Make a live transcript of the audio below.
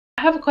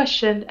I have a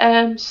question.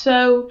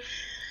 So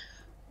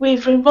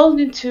we've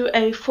enrolled into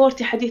a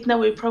 40 Hadith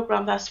Nawawi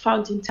program that's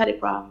found in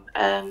Telegram.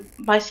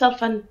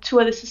 Myself and two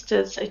other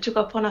sisters, I took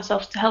upon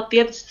ourselves to help the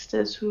other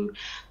sisters who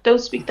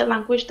don't speak the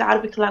language, the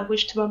Arabic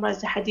language, to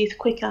memorize the Hadith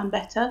quicker and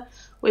better.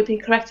 We've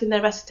been correcting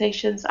their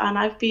recitations, and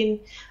I've been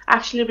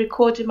actually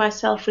recording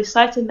myself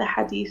reciting the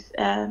Hadith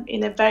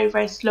in a very,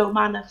 very slow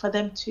manner for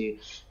them to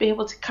be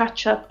able to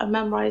catch up and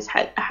memorize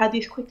a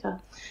Hadith quicker.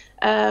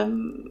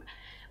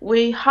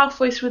 We're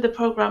halfway through the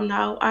program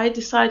now. I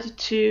decided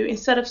to,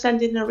 instead of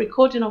sending a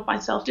recording of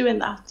myself doing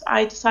that,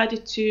 I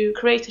decided to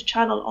create a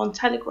channel on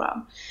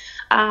Telegram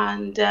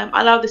and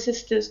allow the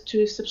sisters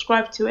to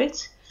subscribe to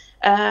it.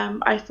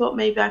 I thought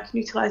maybe I can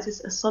utilize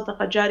this as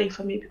sadaqa jari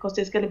for me, because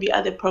there's going to be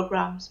other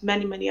programs,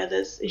 many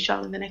others,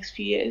 inshallah, in the next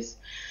few years.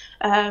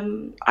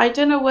 I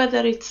don't know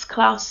whether it's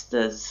classed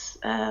as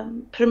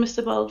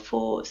permissible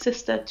for a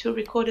sister to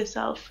record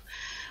herself.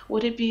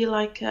 Would it be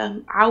like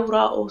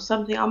awrah or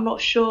something? I'm not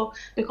sure,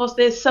 because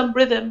there's some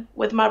rhythm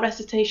with my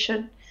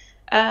recitation.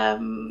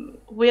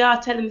 We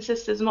are telling the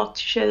sisters not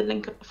to share the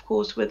link, of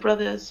course, with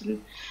brothers,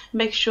 and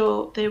make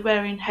sure they're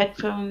wearing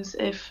headphones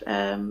if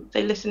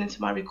they're listening to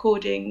my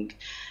recording,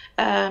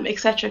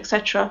 etc.,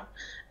 etc.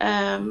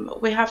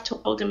 We have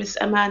told them it's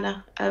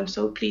amana,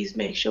 so please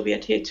make sure we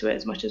adhere to it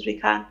as much as we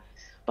can.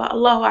 But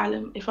Allahu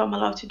A'lam if I'm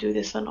allowed to do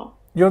this or not.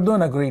 You're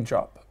doing a great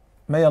job.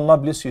 May Allah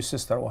bless you,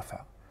 Sister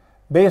Wafa.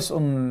 Based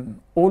on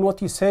all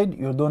what you said,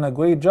 you're doing a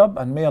great job,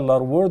 and may Allah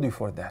reward you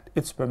for that.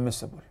 It's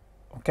permissible,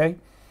 okay?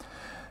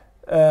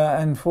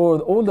 And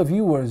for all the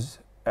viewers,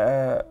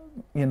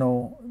 you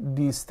know,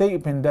 the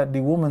statement that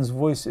the woman's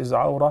voice is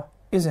awrah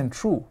isn't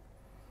true.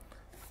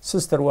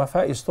 Sister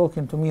Wafa is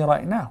talking to me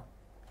right now.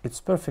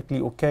 It's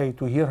perfectly okay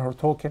to hear her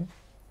talking,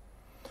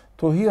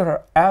 to hear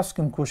her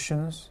asking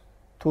questions,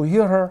 to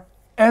hear her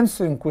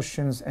answering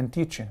questions and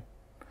teaching.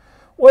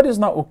 What is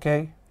not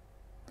okay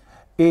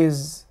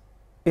is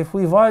if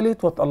we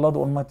violate what Allah the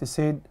Almighty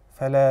said,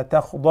 فَلَا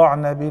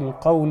تَخْضَعْنَ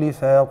بِالْقَوْلِ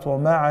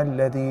فَيَطْمَعَ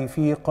الَّذِي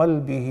فِي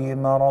قَلْبِهِ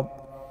مَرَضٍ.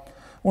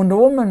 When the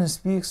woman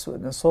speaks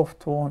with a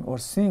soft tone or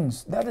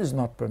sings, that is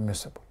not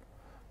permissible.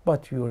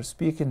 But you are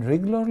speaking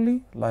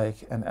regularly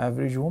like an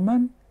average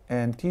woman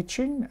and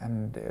teaching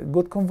and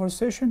good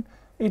conversation,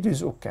 it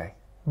is okay.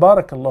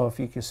 Barakallahu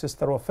fiki,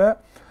 Sister Wafa,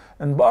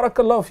 and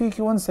barakallahu fiki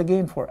once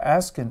again for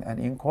asking and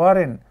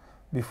inquiring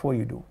before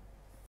you do.